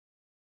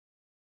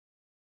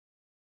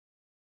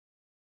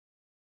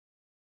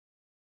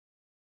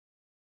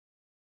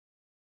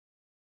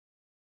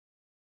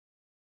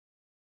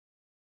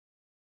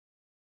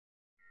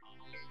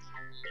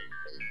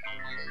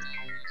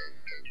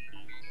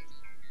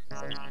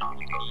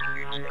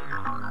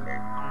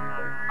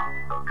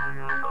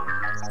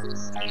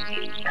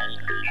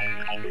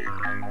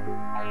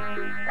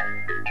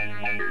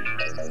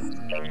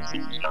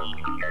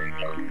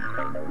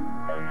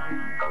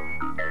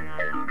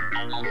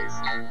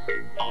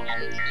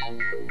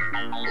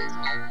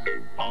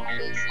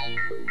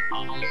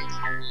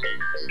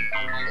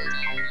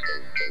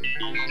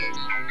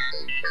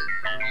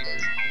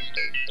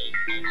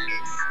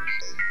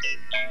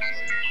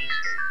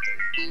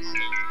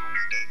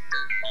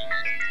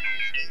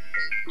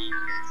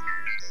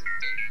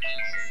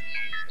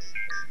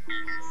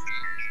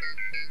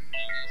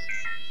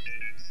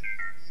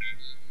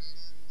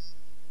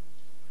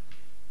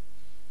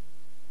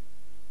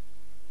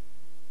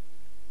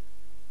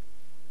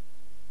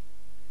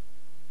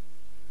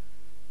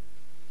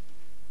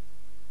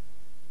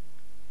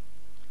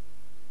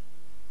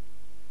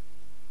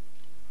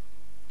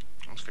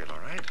Must feel all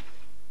right.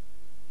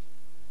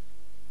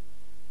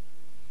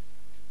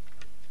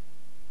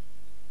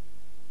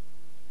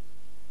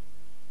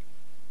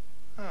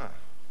 Ah,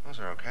 those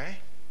are okay.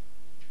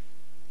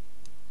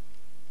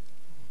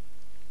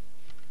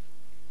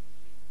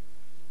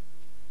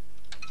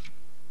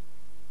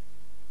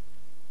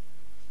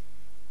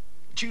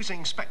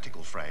 Choosing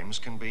spectacle frames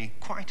can be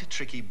quite a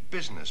tricky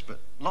business, but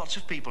lots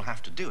of people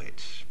have to do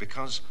it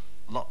because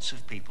lots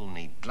of people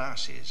need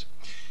glasses.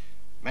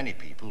 Many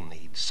people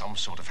need some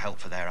sort of help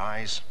for their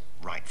eyes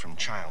right from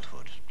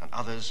childhood, and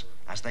others,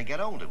 as they get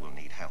older, will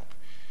need help,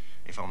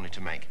 if only to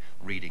make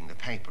reading the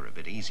paper a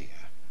bit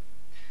easier.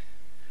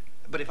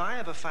 But if I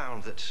ever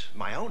found that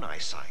my own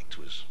eyesight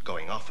was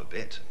going off a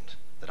bit and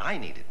that I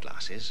needed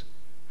glasses,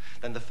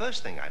 then the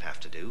first thing I'd have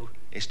to do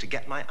is to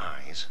get my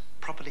eyes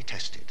properly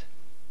tested.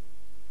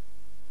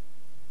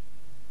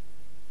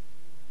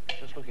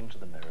 Just look into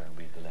the mirror and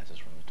read the letters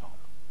from the top.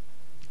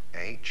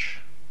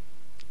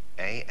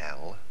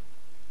 H-A-L-T-N-C-O-L-H-A,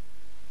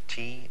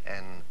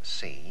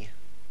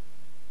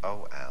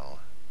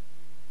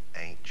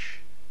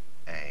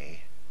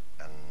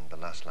 and the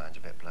last line's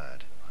a bit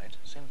blurred. Right,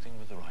 same thing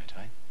with the right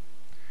eye.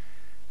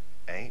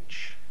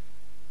 H-A-L-T-N-C,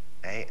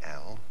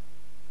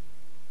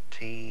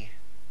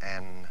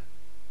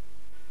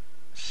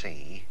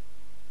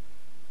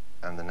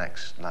 and the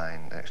next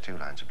two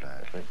lines are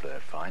blurred. A bit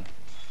blurred, fine.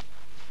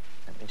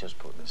 Let me just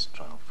put this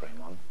trial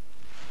frame on.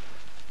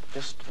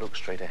 Just look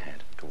straight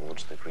ahead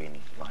towards the green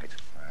light.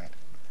 Right.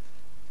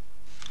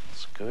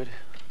 That's good.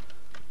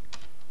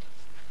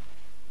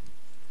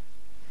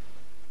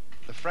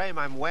 The frame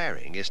I'm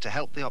wearing is to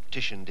help the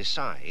optician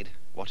decide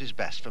what is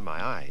best for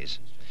my eyes.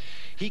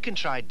 He can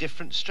try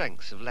different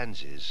strengths of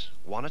lenses,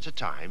 one at a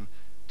time,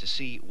 to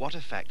see what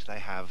effect they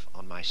have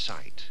on my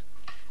sight.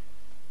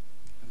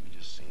 Let me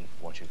just see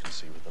what you can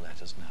see with the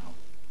letters now.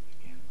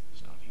 Again,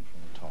 starting from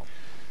the top.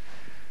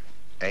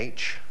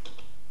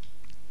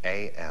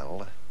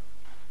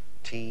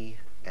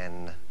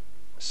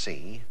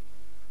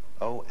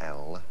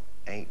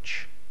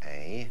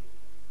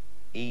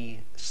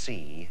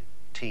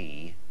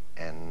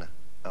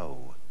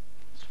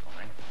 That's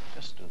fine.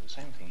 Just do the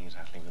same thing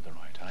exactly with the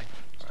right eye.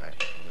 Starting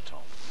from the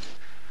top.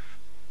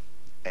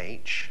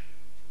 H-A-L-T.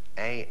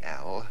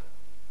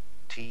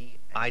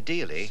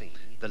 Ideally,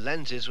 the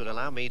lenses will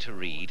allow me to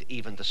read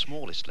even the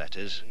smallest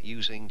letters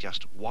using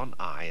just one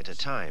eye at a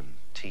time.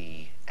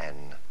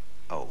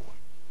 T-N-O.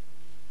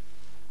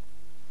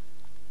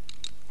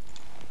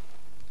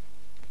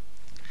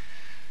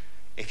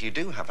 If you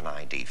do have an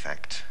eye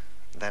defect,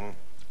 then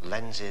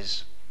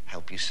lenses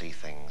help you see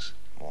things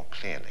more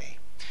clearly.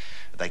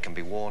 They can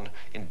be worn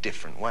in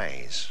different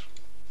ways.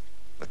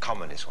 The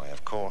commonest way,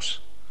 of course,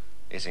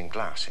 is in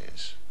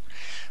glasses.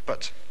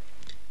 But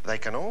they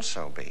can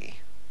also be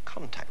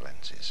contact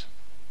lenses.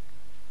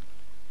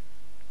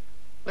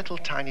 Little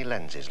tiny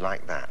lenses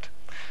like that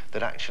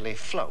actually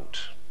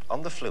float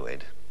on the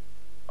fluid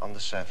on the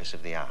surface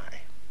of the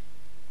eye.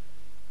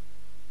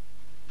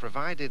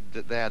 Provided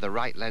that they're the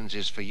right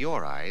lenses for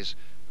your eyes,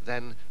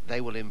 then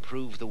they will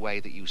improve the way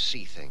that you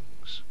see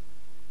things.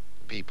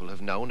 People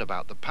have known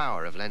about the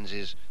power of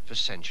lenses for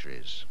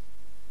centuries.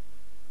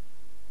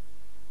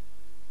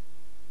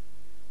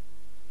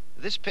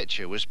 This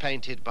picture was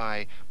painted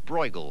by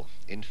Bruegel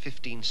in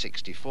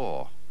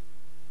 1564.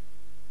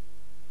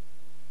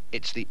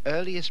 It's the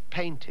earliest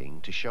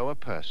painting to show a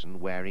person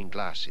wearing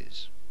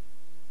glasses.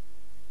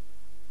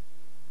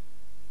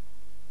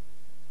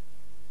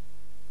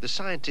 The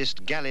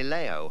scientist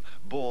Galileo,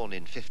 born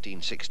in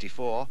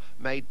 1564,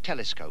 made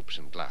telescopes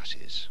and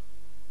glasses.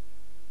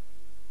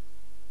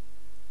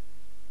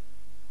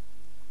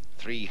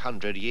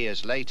 300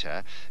 years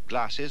later,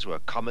 glasses were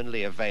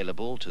commonly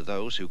available to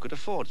those who could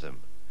afford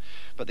them.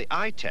 But the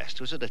eye test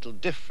was a little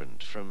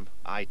different from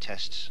eye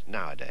tests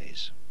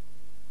nowadays.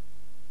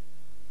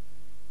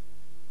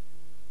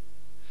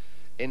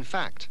 In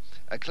fact,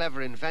 a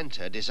clever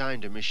inventor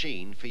designed a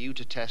machine for you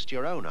to test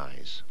your own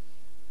eyes.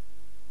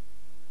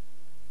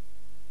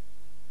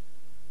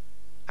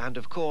 And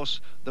of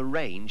course, the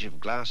range of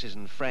glasses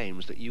and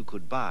frames that you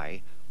could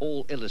buy,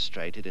 all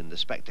illustrated in the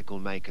spectacle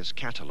maker's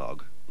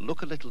catalogue,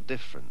 look a little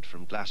different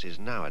from glasses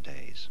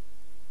nowadays.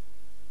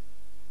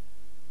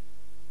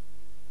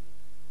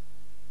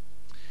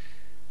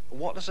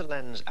 What does a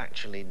lens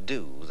actually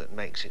do that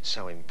makes it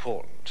so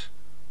important?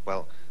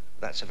 Well,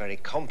 that's a very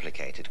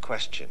complicated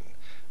question,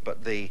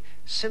 but the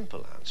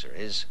simple answer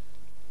is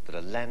that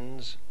a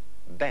lens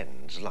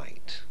bends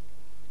light.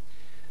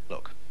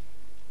 Look,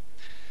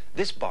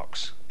 this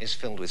box is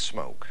filled with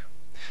smoke.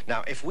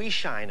 Now, if we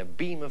shine a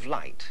beam of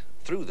light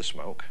through the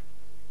smoke,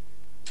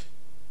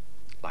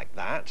 like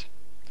that,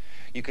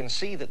 you can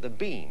see that the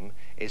beam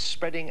is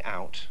spreading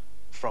out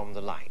from the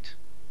light.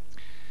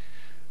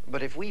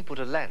 But if we put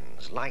a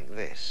lens like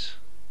this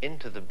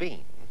into the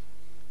beam,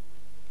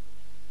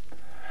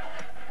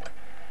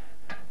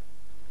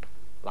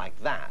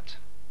 like that,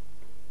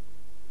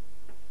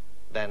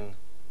 then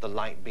the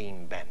light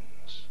beam bends.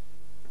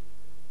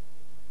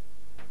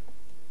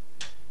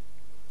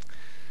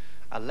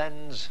 A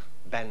lens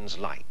bends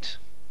light,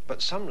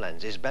 but some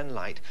lenses bend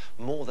light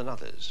more than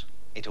others.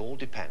 It all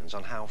depends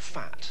on how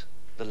fat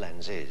the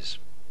lens is.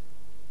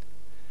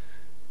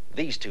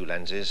 These two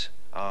lenses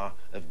are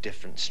of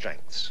different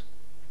strengths.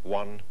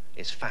 One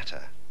is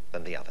fatter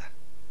than the other.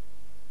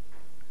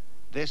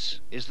 This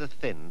is the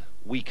thin,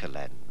 weaker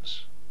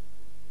lens.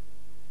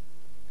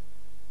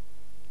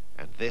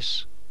 And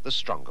this, the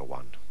stronger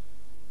one.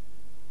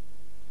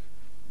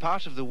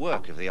 Part of the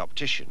work of the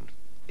optician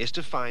is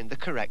to find the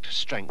correct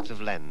strength of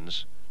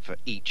lens for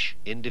each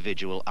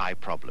individual eye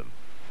problem.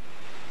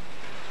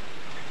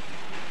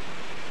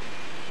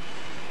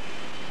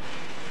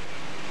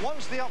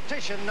 Once the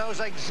optician knows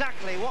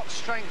exactly what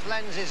strength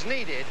lens is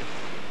needed,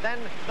 then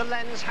the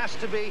lens has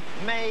to be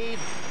made,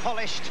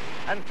 polished,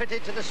 and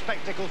fitted to the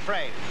spectacle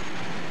frame.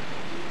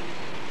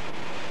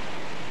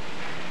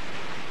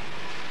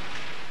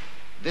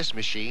 This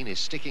machine is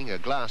sticking a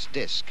glass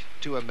disc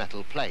to a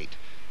metal plate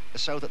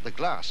so that the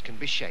glass can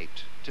be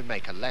shaped to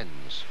make a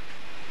lens.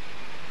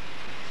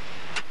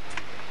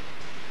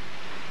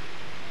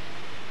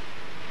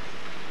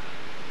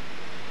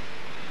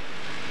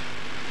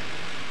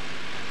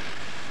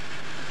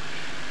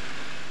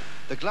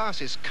 The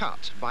glass is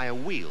cut by a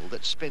wheel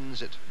that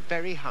spins at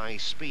very high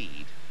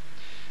speed.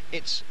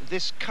 It's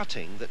this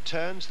cutting that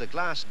turns the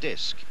glass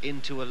disc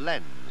into a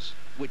lens,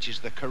 which is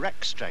the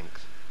correct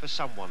strength for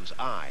someone's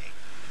eye.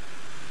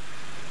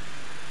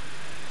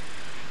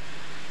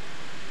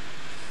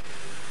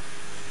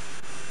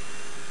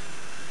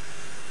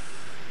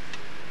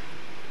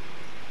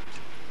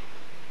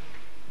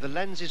 The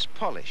lens is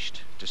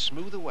polished to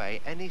smooth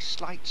away any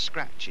slight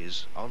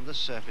scratches on the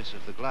surface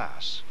of the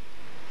glass.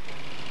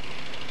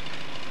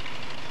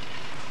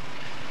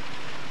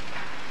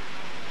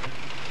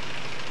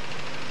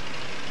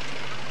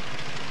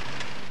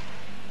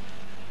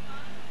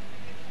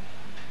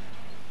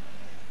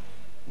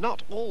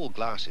 Not all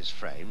glasses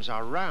frames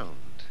are round.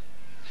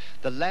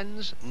 The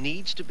lens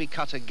needs to be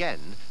cut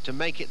again to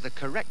make it the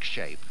correct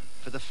shape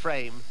for the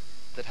frame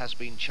that has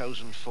been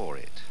chosen for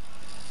it.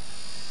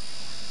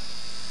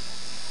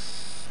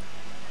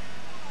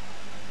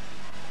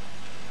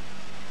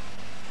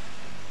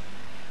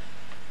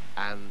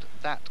 And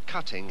that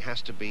cutting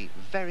has to be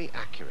very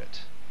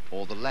accurate,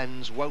 or the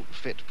lens won't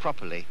fit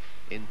properly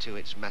into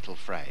its metal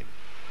frame.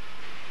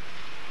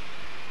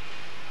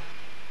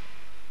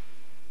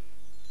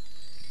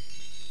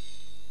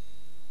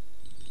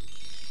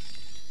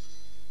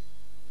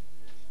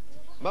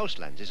 Most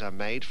lenses are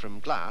made from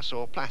glass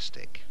or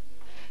plastic.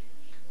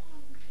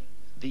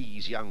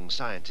 These young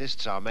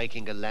scientists are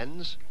making a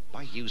lens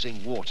by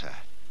using water.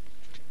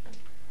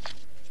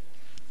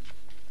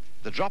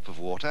 The drop of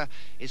water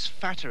is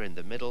fatter in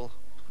the middle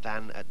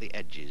than at the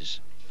edges.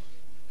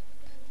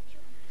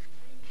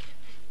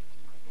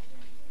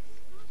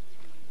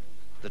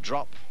 The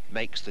drop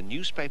makes the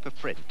newspaper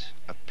print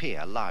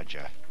appear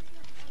larger.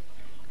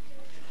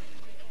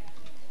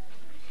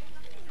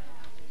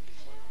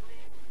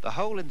 The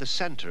hole in the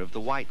center of the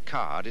white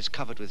card is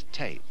covered with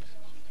tape.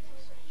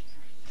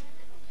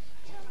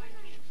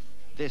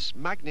 This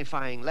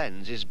magnifying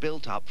lens is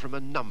built up from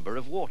a number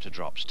of water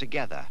drops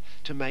together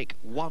to make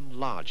one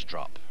large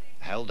drop,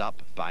 held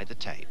up by the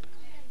tape.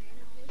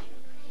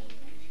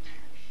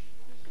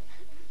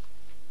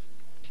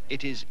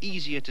 It is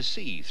easier to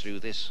see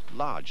through this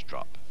large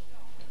drop.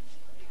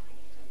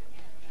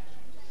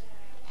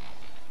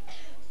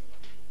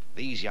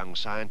 These young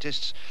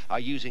scientists are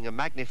using a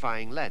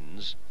magnifying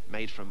lens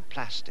made from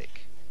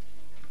plastic.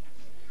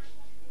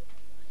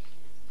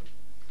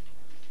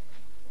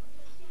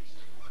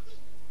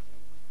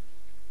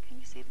 Can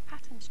you see the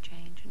patterns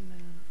change and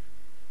move?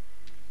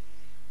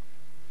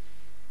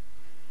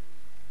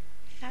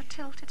 Now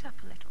tilt it up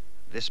a little.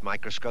 This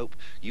microscope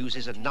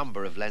uses a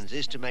number of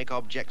lenses to make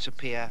objects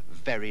appear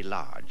very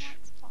large.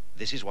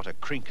 This is what a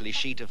crinkly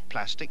sheet of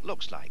plastic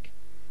looks like.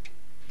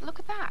 Look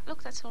at that.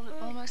 Look, that's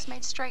almost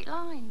made straight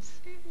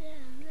lines.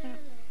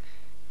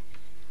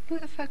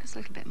 Move the focus a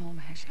little bit more,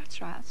 Mahesh.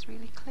 That's right. That's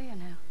really clear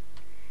now.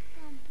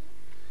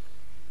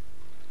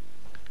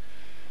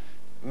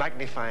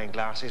 magnifying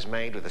glasses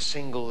made with a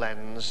single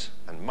lens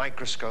and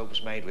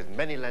microscopes made with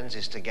many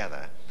lenses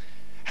together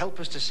help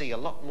us to see a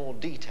lot more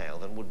detail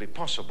than would be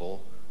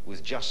possible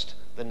with just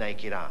the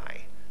naked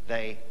eye.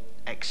 They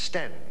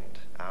extend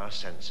our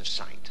sense of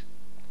sight.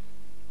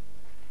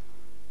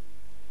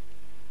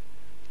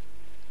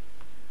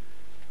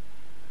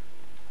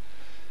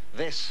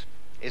 This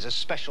is a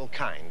special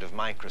kind of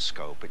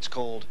microscope. It's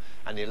called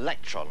an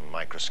electron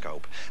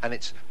microscope, and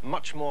it's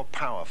much more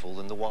powerful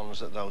than the ones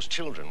that those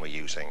children were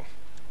using.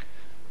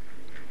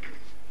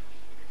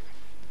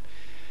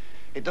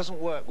 It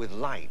doesn't work with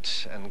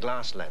light and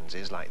glass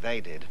lenses like they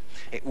did.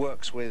 It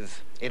works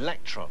with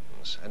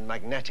electrons and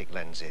magnetic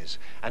lenses,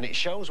 and it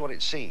shows what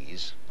it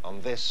sees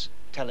on this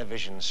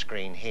television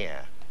screen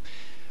here.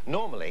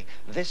 Normally,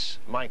 this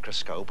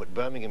microscope at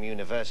Birmingham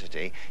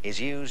University is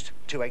used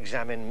to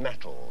examine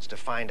metals, to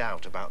find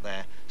out about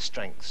their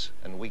strengths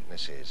and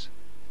weaknesses.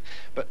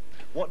 But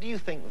what do you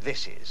think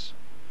this is?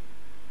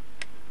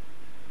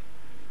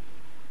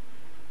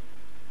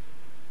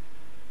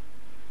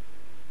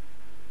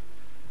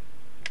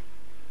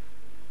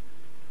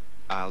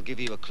 I'll give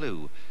you a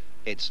clue.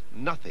 It's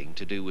nothing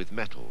to do with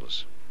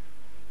metals.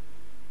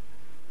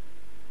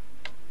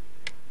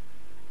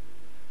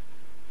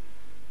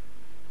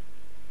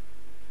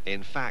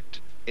 In fact,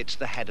 it's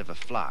the head of a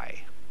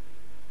fly.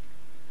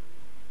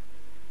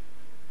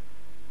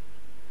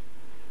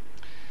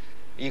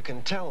 You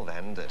can tell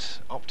then that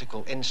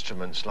optical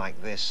instruments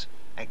like this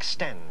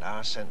extend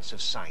our sense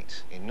of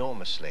sight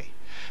enormously.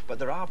 But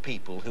there are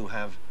people who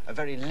have a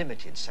very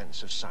limited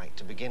sense of sight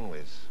to begin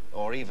with,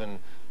 or even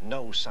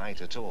no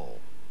sight at all.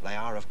 They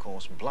are, of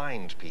course,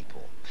 blind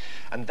people.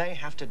 And they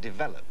have to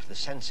develop the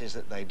senses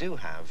that they do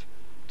have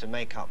to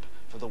make up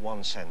for the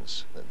one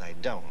sense that they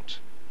don't.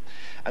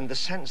 And the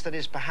sense that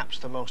is perhaps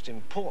the most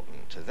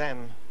important to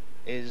them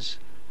is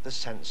the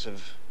sense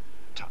of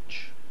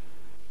touch.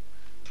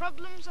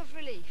 Problems of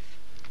relief.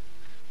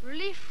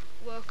 Relief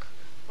work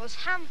was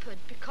hampered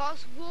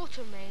because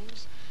water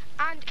mains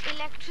and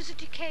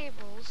electricity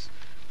cables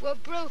were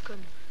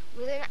broken.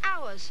 Within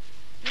hours,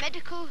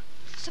 medical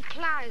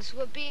supplies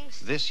were being...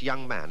 This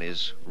young man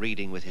is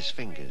reading with his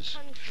fingers.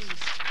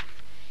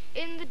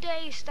 In the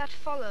days that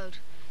followed,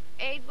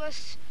 aid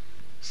was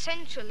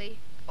centrally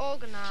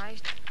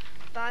organized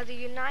by the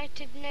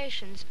United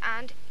Nations,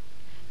 and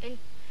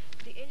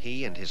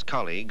he and his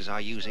colleagues are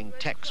using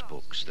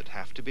textbooks that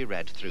have to be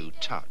read through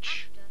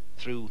touch,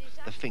 through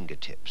the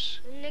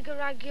fingertips. The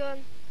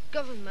Nicaraguan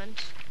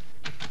government.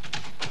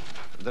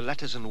 The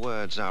letters and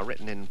words are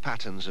written in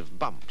patterns of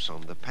bumps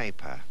on the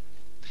paper.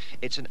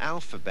 It's an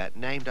alphabet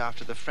named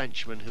after the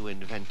Frenchman who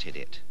invented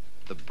it,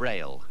 the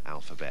Braille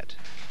alphabet.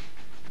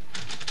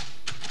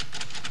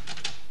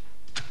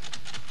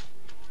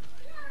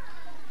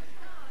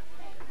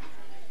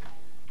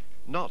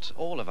 Not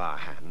all of our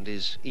hand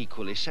is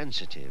equally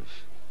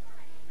sensitive.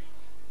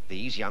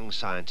 These young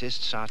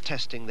scientists are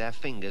testing their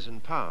fingers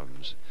and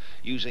palms,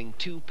 using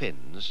 2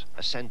 pins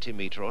a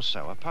centimetre or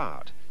so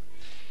apart.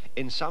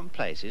 In some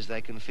places they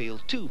can feel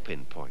 2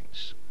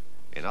 pinpoints,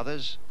 in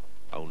others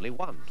only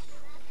 1.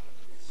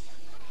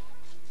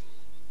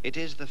 It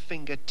is the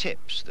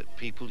fingertips that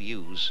people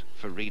use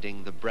for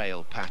reading the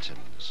Braille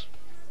patterns.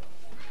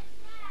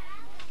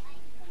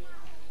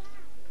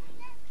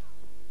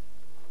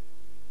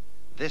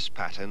 This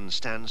pattern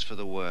stands for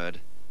the word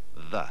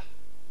the.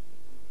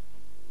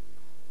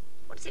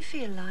 What does it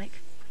feel like?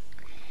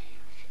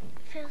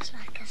 Feels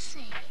like a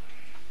C.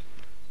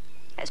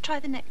 Let's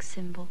try the next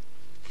symbol.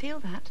 Feel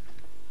that?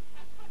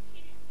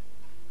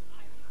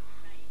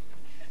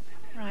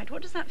 Right,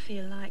 what does that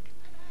feel like?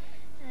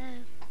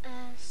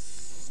 A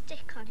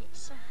stick on its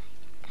side.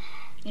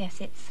 Yes,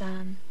 it's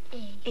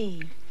E.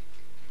 E.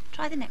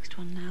 Try the next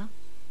one now.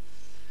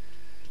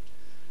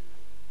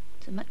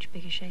 It's a much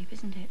bigger shape,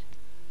 isn't it?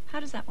 How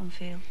does that one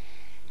feel?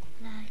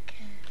 Like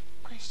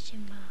a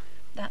question mark.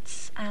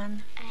 That's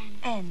an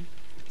N.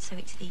 So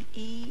it's the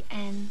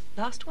E-N.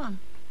 Last one.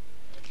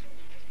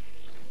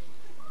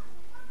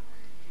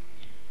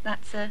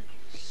 That's a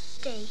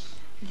D.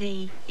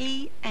 the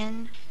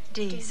E-N-D.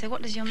 D. So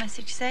what does your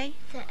message say?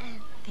 The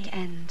N. The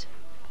end.